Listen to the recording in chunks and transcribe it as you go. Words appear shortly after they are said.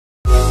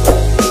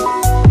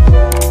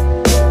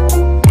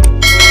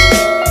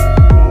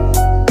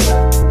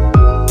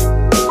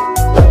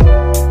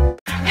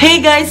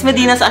guys,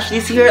 Medina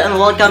Ashley's here and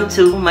welcome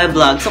to my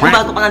vlog. So kung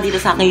bago ka nandito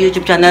sa aking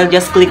YouTube channel,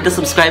 just click the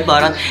subscribe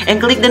button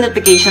and click the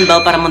notification bell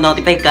para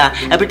ma-notify ka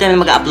every time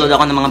na mag-upload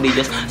ako ng mga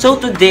videos. So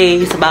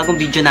today, sa bagong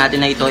video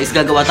natin na ito is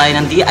gagawa tayo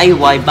ng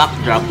DIY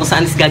backdrop kung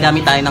saan is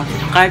gagamit tayo ng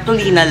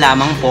cartolina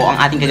lamang po ang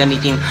ating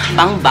gagamitin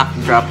pang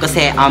backdrop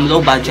kasi low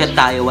budget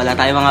tayo, wala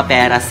tayong mga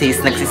pera sis,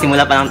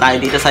 nagsisimula pa lang tayo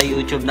dito sa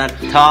YouTube na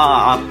to.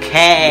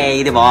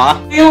 Okay, di ba?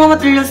 Yung mga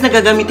materials na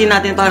gagamitin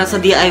natin para sa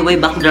DIY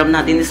backdrop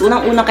natin is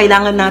unang-una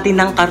kailangan natin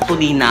ng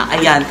cartolina.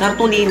 Ayan,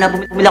 cartolina.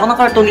 Bumili ako ng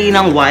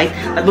cartolinang white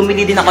at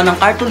bumili din ako ng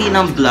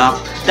cartolinang black.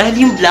 Dahil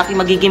yung black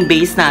yung magiging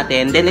base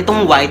natin. Then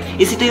itong white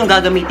is ito yung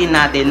gagamitin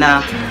natin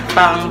na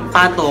pang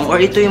patong or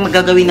ito yung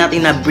magagawin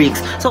natin na bricks.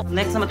 So,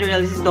 next na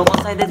material is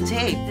double-sided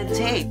tape.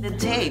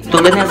 Tape.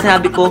 Tulad na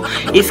sinabi ko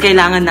is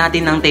kailangan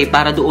natin ng tape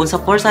para doon sa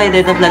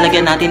four-sided na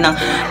lalagyan natin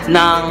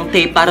ng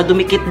tape para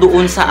dumikit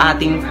doon sa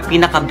ating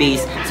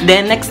pinaka-base.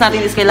 Then, next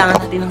natin is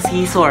kailangan natin ng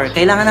scissor.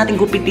 Kailangan natin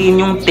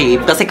gupitin yung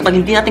tape kasi kapag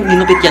hindi natin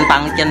ginupit yan,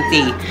 pangit yan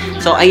tape.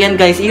 So, ayan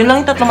guys, yun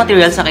lang yung tatlong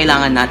materials na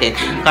kailangan natin.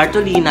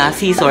 Cartolina,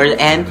 scissor,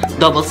 and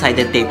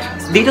double-sided tape.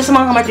 Dito sa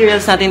mga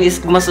materials natin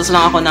is gumastos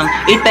lang ako ng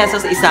 8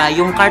 pesos isa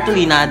yung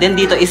cartolina. Then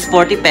dito is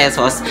 40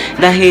 pesos.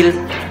 Dahil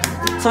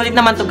solid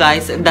naman to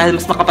guys. Dahil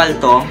mas makapal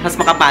to. Mas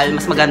makapal,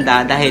 mas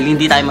maganda. Dahil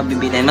hindi tayo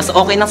mabibitin. Mas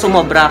okay nang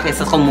sumobra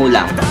kaysa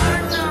kumulang.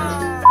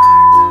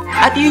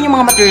 At yun yung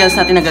mga materials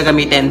natin na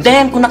gagamitin.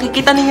 Then, kung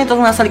nakikita ninyo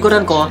itong nasa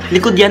likuran ko,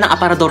 likod yan ng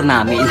aparador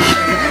namin.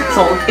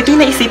 So, ito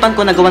yung naisipan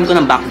ko na gawan ko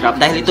ng backdrop.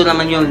 Dahil ito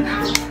naman yung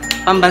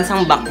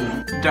pambansang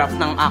backdrop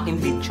ng aking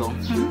video.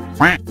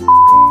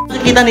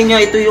 Nakikita ninyo,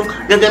 ito yung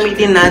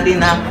gagamitin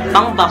natin na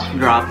pang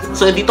backdrop.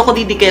 So, dito ko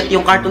didikit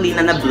yung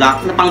cartolina na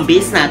black na pang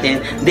base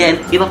natin. Then,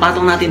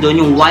 ipapatong natin doon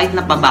yung white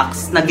na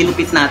pa-box na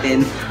ginupit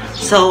natin.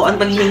 So, ano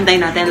bang hinihintay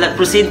natin? Let's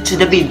proceed to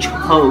the video.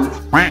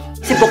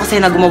 Kasi po kasi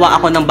na gumawa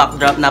ako ng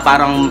backdrop na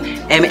parang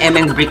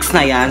bricks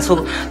na yan.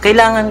 So,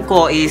 kailangan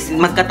ko is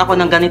magkat ako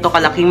ng ganito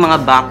kalaking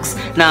mga box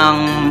ng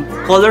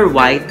color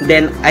white.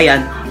 Then,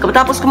 ayan.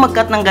 Kapatapos ko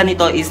mag-cut ng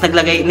ganito is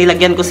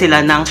nilagyan ko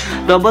sila ng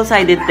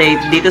double-sided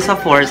tape dito sa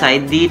four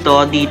side.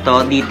 Dito,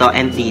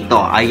 and dito.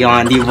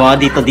 Ayan, diba?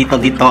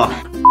 Dito.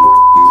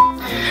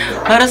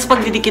 Para sa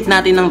pagdidikit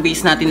natin ng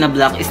base natin na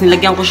black is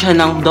nilagyan ko siya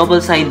ng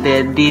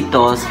double-sided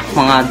dito sa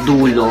mga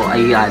dulo.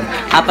 Ayan.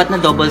 4 na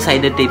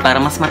double-sided tape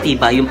para mas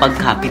matibay yung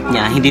pagkapit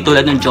niya. Hindi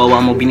tulad ng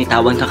jowa mo,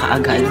 binitawan ka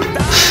kaagad.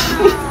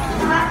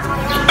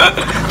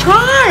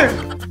 Char!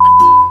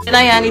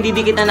 Ayan,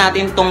 ididikit na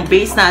natin tong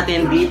base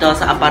natin dito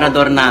sa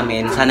aparador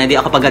namin. Sana di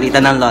ako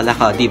pagalitan ng lola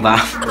ko, diba?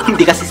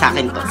 Hindi kasi sa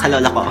akin to, sa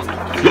lola ko.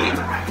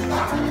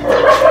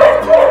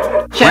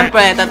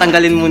 Siyempre,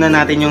 tatanggalin muna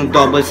natin yung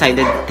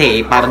double-sided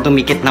tape para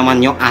dumikit naman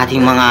yung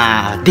ating mga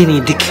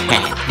dinidikit.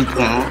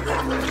 Diba?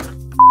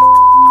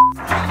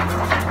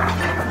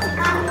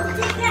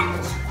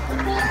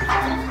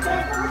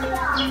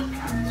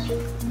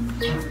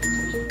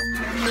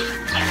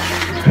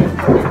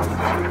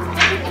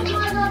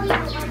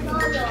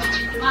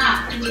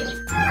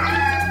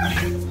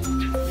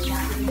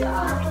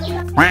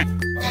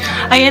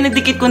 Ayan,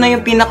 nadikit ko na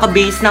yung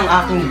pinaka-base ng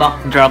aking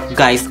backdrop,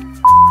 guys.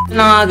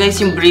 Na nga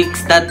guys, yung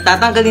bricks,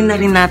 tatanggalin na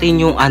rin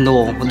natin yung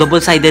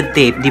double-sided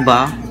tape, di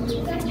ba?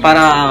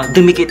 Para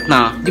dumikit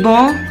na, di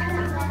ba?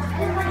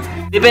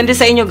 Depende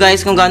sa inyo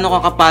guys kung gaano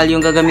kakapal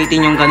yung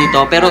gagamitin yung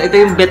ganito. Pero ito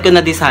yung bet ko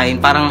na design,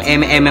 parang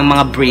ang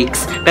mga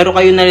bricks. Pero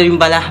kayo na rin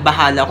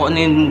bahala kung ano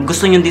yung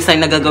gusto nyong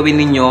design na gagawin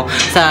ninyo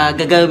sa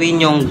gagawin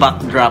yung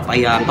backdrop.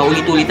 Ayan,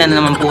 paulit-ulitan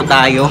na naman po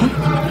tayo.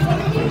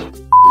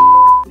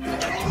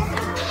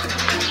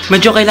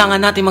 Medyo kailangan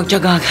natin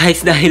magtiyaga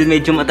guys dahil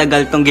medyo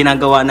matagal tong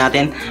ginagawa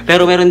natin.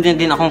 Pero meron din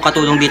akong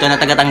katulong dito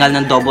na tagatanggal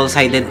ng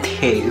double-sided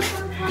tape.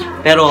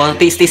 Pero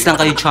tiis-tiis lang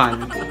kayo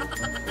dyan.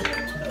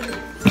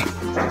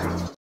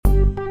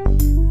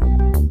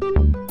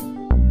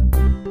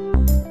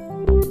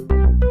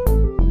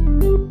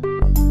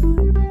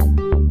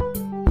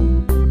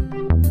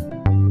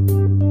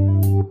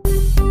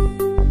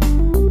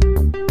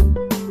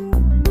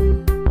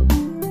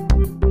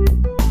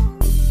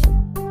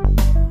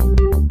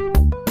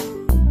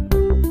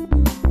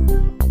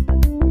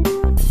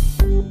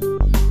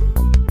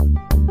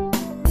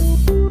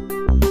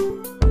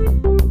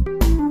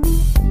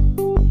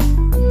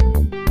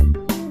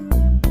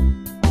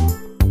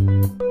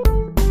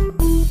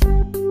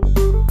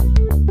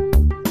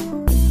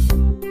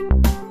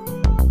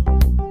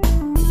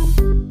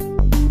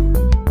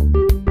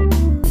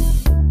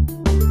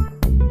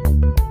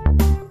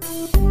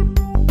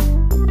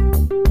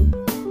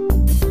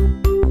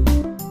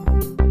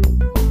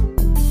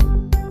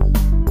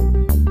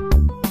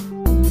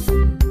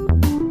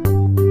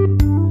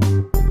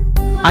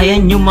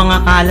 Ayan yung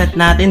mga kalat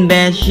natin,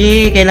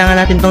 beshi.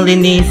 Kailangan natin itong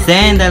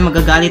linisin dahil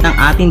magagalit ang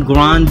ating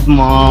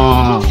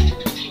grandma.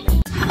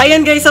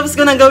 Ayan guys, tapos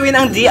ko nang gawin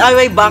ang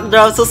DIY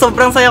backdrop. So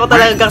sobrang saya ko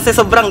talaga kasi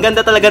sobrang ganda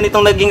talaga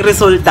nitong naging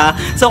resulta.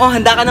 So kung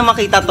handa ka na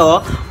makita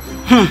to,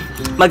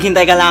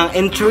 maghintay ka lang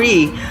in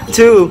 3,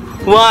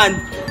 2,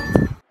 1.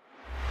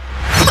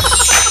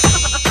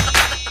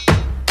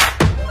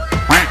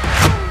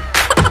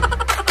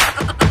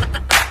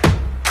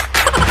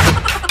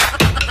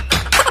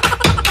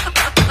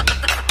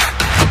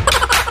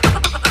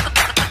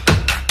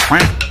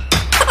 At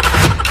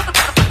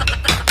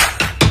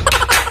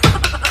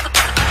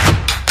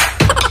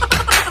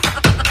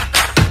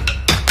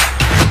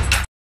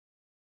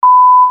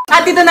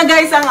ito na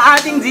guys ang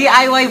ating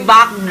DIY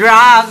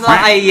backdrop. So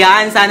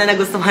ayan, sana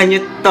nagustuhan nyo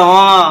to.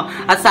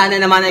 At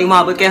sana naman ay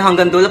umabot kayo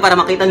hanggang dulo para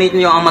makita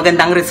ninyo ang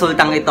magandang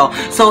resultang ito.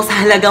 So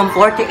sa halagang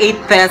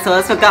 48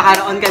 pesos,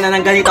 magkakaroon ka na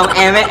ng ganitong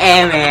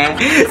eme-eme.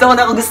 So kung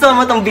nagustuhan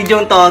mo tong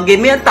video to,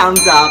 give me a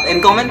thumbs up and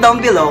comment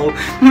down below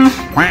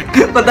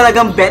kung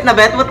talagang bet na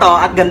bet mo to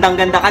at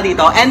gandang-ganda ka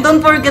dito. And don't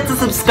forget to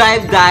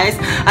subscribe guys.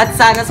 At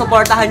sana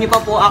supportahan nyo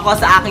pa po ako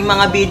sa aking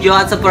mga video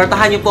at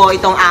supportahan nyo po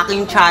itong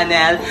aking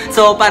channel.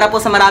 So para po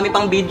sa marami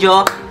pang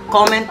video,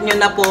 comment nyo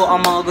na po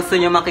ang mga gusto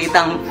nyo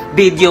makitang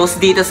videos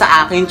dito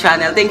sa aking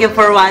channel. Thank you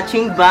for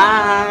watching.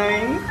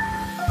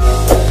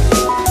 Bye!